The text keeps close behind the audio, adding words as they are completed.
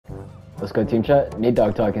Let's go team chat. Nate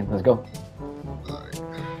dog talking. Let's go.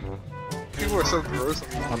 People are so gross.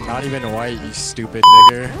 I'm not even white, you stupid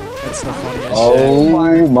nigger. That's the funniest shit.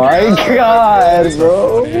 Oh my god, That's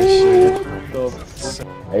bro. the funniest shit.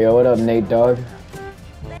 Hey yo, what up, Nate dog?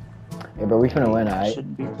 Hey bro, we finna win, alright?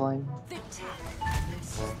 Shouldn't be playing.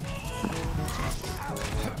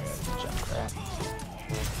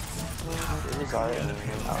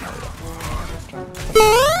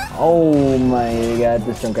 Oh my god,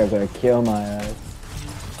 this Junkrat's gonna kill my ass.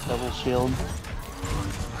 Double shield.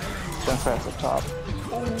 Junkrat's up top.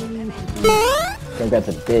 Junkrat's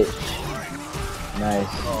a bitch.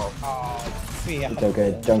 Nice. It's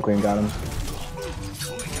okay, Junk Queen got him.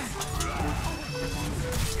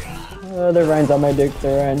 Oh, the Ryan's on my dick, the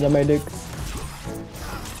Ryan's on my dick.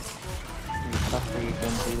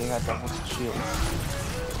 They got double shield.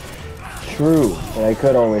 True, but I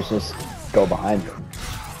could always just go behind them.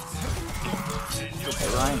 Hey,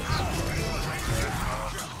 Ryan's.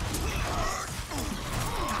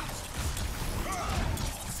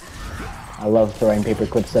 I love throwing paper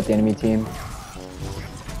clips at the enemy team.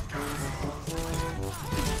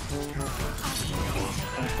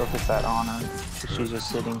 And focus that on her, because she's just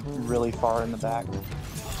sitting really far in the back.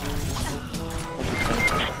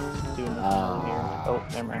 Doing nothing here. Oh,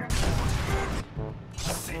 never mind.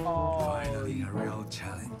 Finally, a real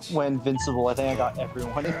challenge. When Invincible, I think I got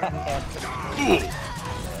everyone in that hand.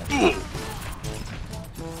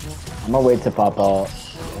 I'm gonna wait to pop out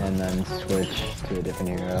and then switch to a different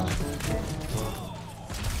hero.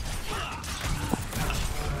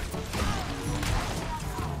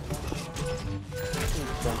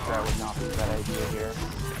 Junkrat would not be a bad idea here.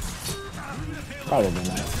 Probably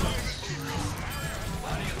not.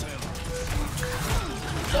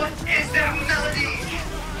 What is that melody?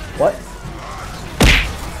 What?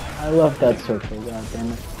 I love that circle, god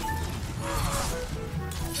damn it.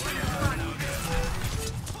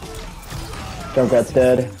 Junkrat's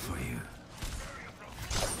dead.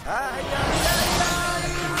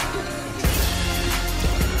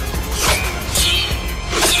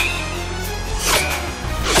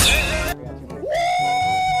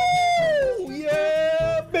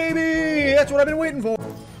 Yeah, baby! That's what I've been waiting for.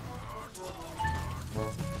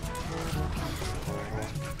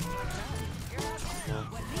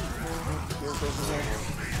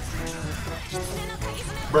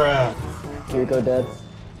 Bruh. Kiriko dead.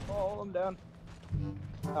 Oh, I'm down.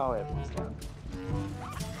 Oh, everyone's down.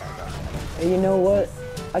 Hey, you know what?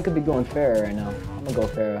 I could be going Pharah right now. I'm gonna go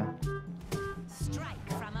Pharah.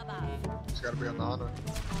 Just gotta be on the honor.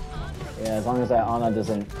 Yeah, as long as that Ana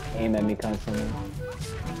doesn't aim at me constantly,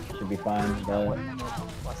 should be fine. But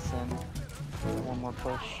Less than one more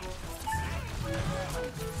push.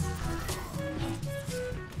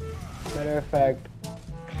 matter of fact,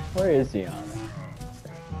 where is the Ana?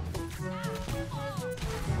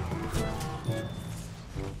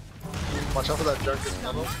 Watch out for that Junker's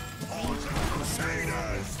metal.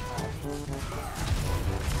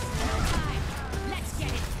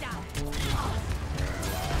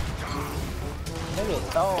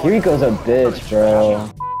 Kiriko's a bitch, bro.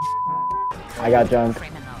 I got junk.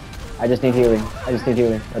 I just need healing.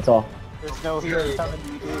 That's all. There's no hero coming to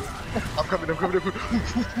you, dude. I'm coming. I'm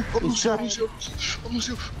almost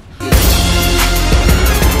you.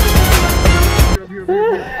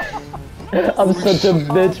 I'm such a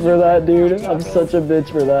bitch for that, dude. I'm such a bitch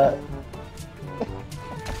for that.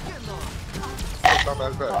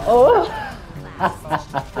 Oh!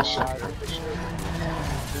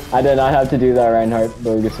 I did not have to do that, Reinhardt.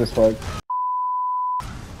 Bogus as fuck.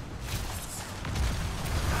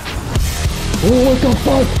 Oh, what the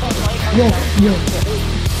fuck?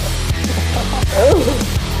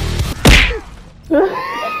 Well,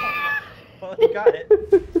 you got it.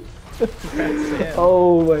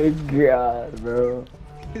 Oh my god, bro.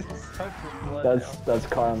 That's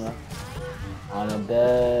karma. Ana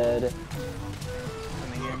dead.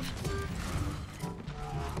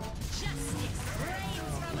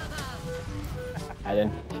 I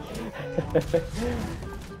didn't.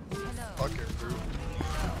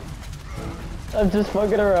 I'm just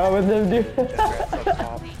fucking around with him, dude.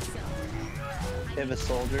 They have a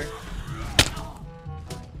soldier.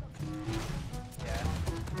 Yeah.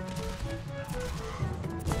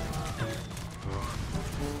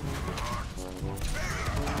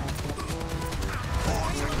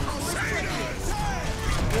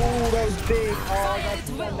 Oh, that was big. Oh, that's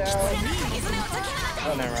one down.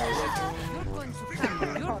 Oh, never mind.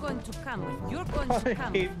 You're going to come. You're going to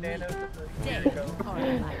come. Cave Nano. Stay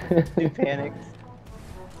or He panics.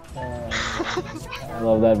 I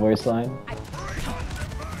love that voice line.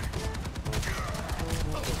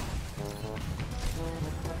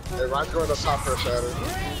 Hey, Ryan's going up top for a shatter.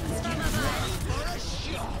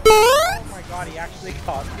 Oh my god, he actually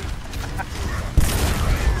caught me.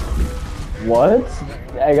 What?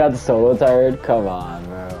 I got solo tired? Come on,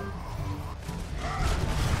 bro.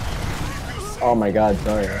 Oh my god,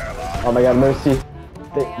 sorry. Oh my god, mercy.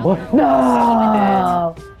 What?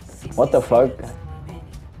 No! What the fuck?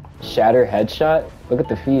 Shatter headshot? Look at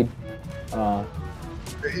the feed.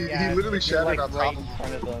 He Yeah, literally you're, shattered like, on right top in of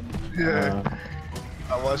front of them. him. Yeah.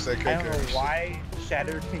 I watched that I don't know KK. why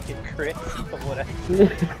Shatter didn't get crit, but whatever.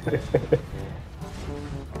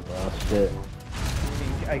 Well, shit.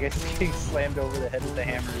 I guess getting slammed over the head with the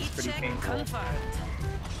hammer is pretty painful.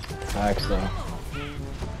 Facts though.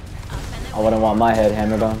 I wouldn't want my head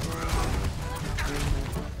hammered on.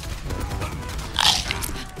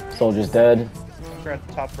 Soldier's dead. We're at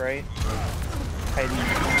the top right.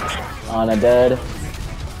 Hiding. Ana dead.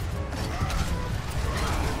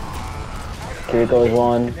 Kiriko is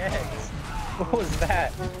one. Next. What was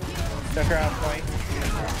that? Stuck around point.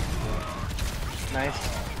 Nice.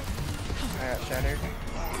 I got shattered.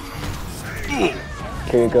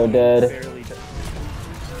 Kiriko dead. Barely did.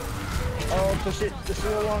 Oh, push it just a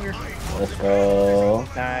little longer. Let's go.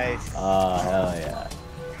 Nice. Oh, hell yeah.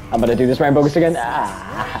 I'm gonna do this rainbow focus again.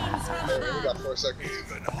 Ah. We got 4 seconds.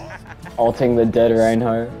 Alting the dead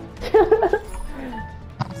Reinhardt.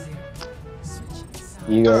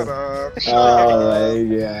 You Shut go. up. Oh my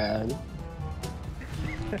god.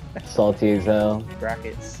 Salty as hell.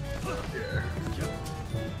 Brackets.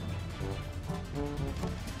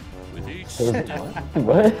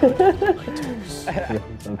 What?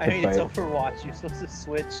 I mean, it's Overwatch. You're supposed to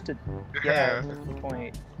switch to. Yeah, that's the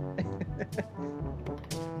point.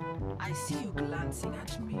 I see you glancing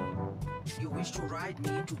at me. You wish to ride me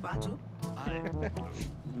into battle?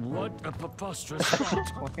 What a preposterous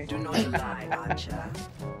thought. Do not lie, Archer.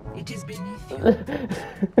 It is beneath you.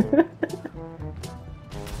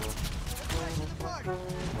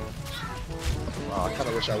 Oh, I kind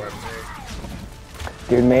of wish I went May.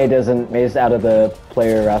 Dude, May's out of the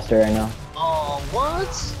player roster right now. Oh,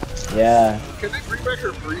 what? Yeah. Can they bring back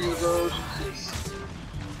her freeze, bro? She's...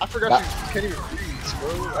 I forgot she can't even freeze,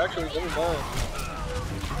 bro. Actually, never mind.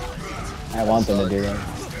 I want them to do that.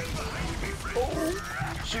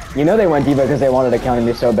 You know they went diva because they wanted to counter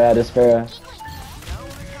me so bad, Aspera.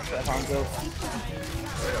 That Hanzo.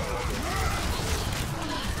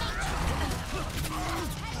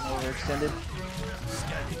 Overextended.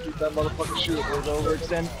 Keep that motherfucker shooting. Goes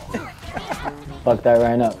overextend. Fuck that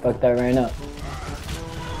right up. Fuck that right up.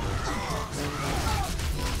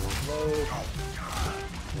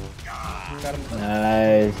 Got him.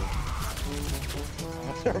 Nice.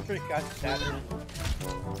 Server got shattered.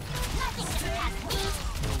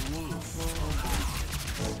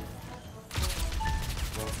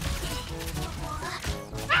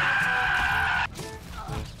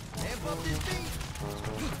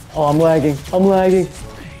 Oh, I'm lagging. I'm lagging.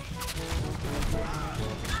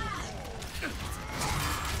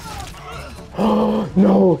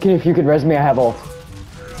 No, okay, if you could res me, I have ult.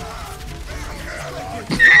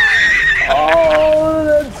 Oh,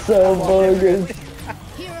 that's so bogus. They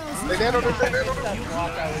nanoed it, they nanoed it. That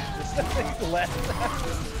block I was just left.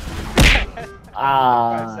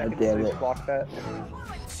 Ah, 5 seconds damn to it. block that.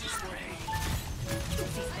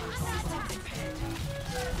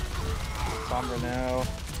 Sombra now.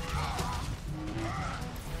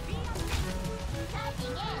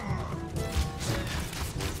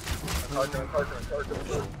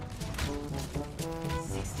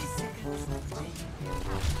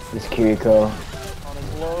 This Kiriko. On his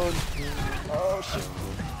load. Oh shit.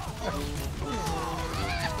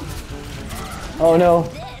 Oh no.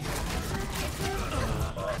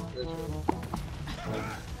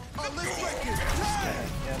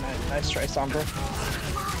 Yeah, nice try, Sombra.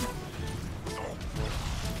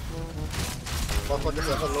 Motherfucker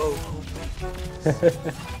said hello.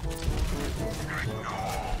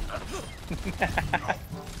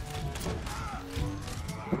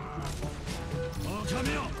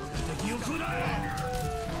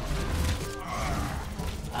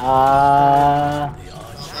 Ah,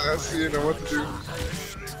 I see, you know what to do.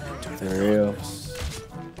 for real.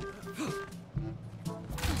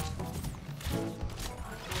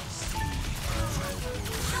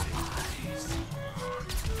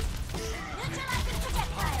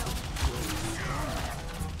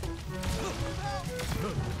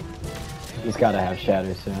 He's gotta have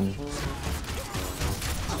shatter soon.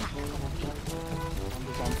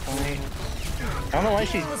 Sombra's on point. I don't know why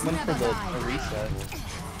she went for the reset.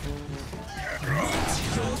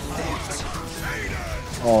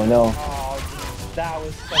 Oh no. Oh, that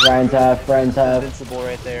was such Ryan's half, Ryan's half. invincible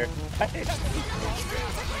right there.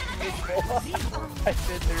 I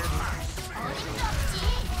did there.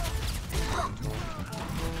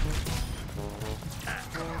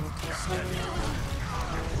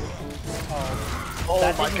 Oh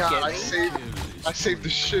That my didn't god, get I me? saved the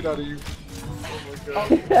shit out of you. Oh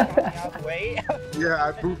my god. Out the way. Yeah,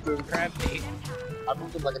 I booped him. Grab me. I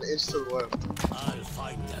moved him like an inch to the left. I'll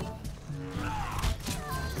find them.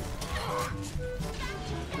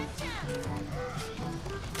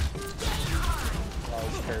 I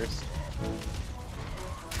was cursed.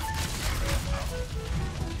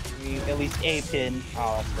 We at least a pin.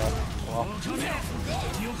 Oh, that's rough. Well,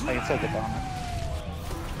 I can still get down.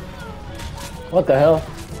 What the hell?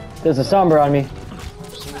 There's a Sombra on me.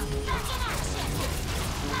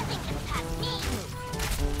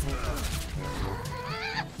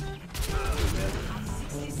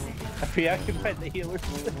 I preoccupied the healers.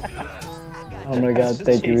 Oh my god, Just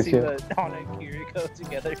thank you, chasing Lucio. the Dawn and Kiriko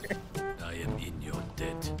together. I am in your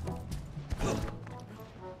debt.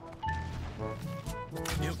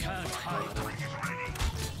 You can't hide.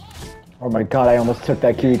 Oh my god, I almost took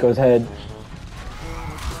that Kiriko's head.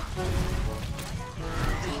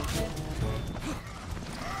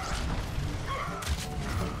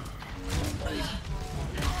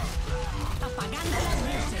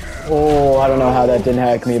 Oh, I don't know how that didn't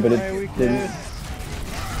hack me, but it didn't.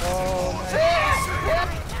 Oh my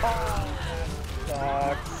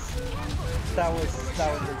sucks. That was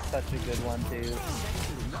such a good one too.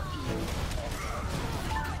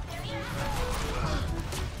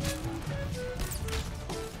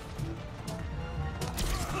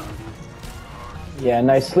 Yeah,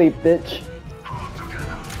 nice sleep, bitch.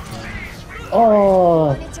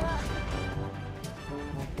 Oh,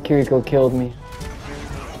 Kiriko killed me.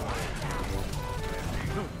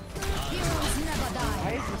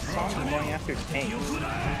 Why is this song going after tank?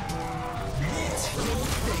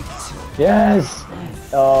 Yes!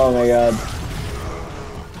 Oh my god.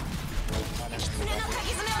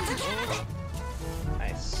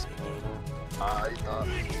 Nice. I thought.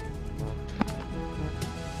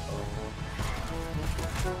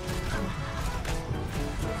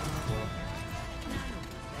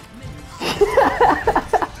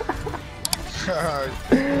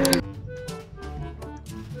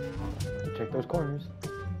 Check those corners.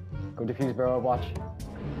 Go defuse barrel, watch.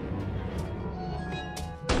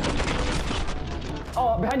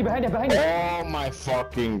 Oh, behind you, behind you! Oh my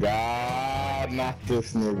fucking god, not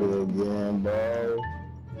this nigga again, bro.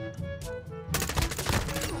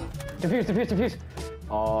 Defuse!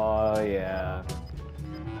 Oh yeah.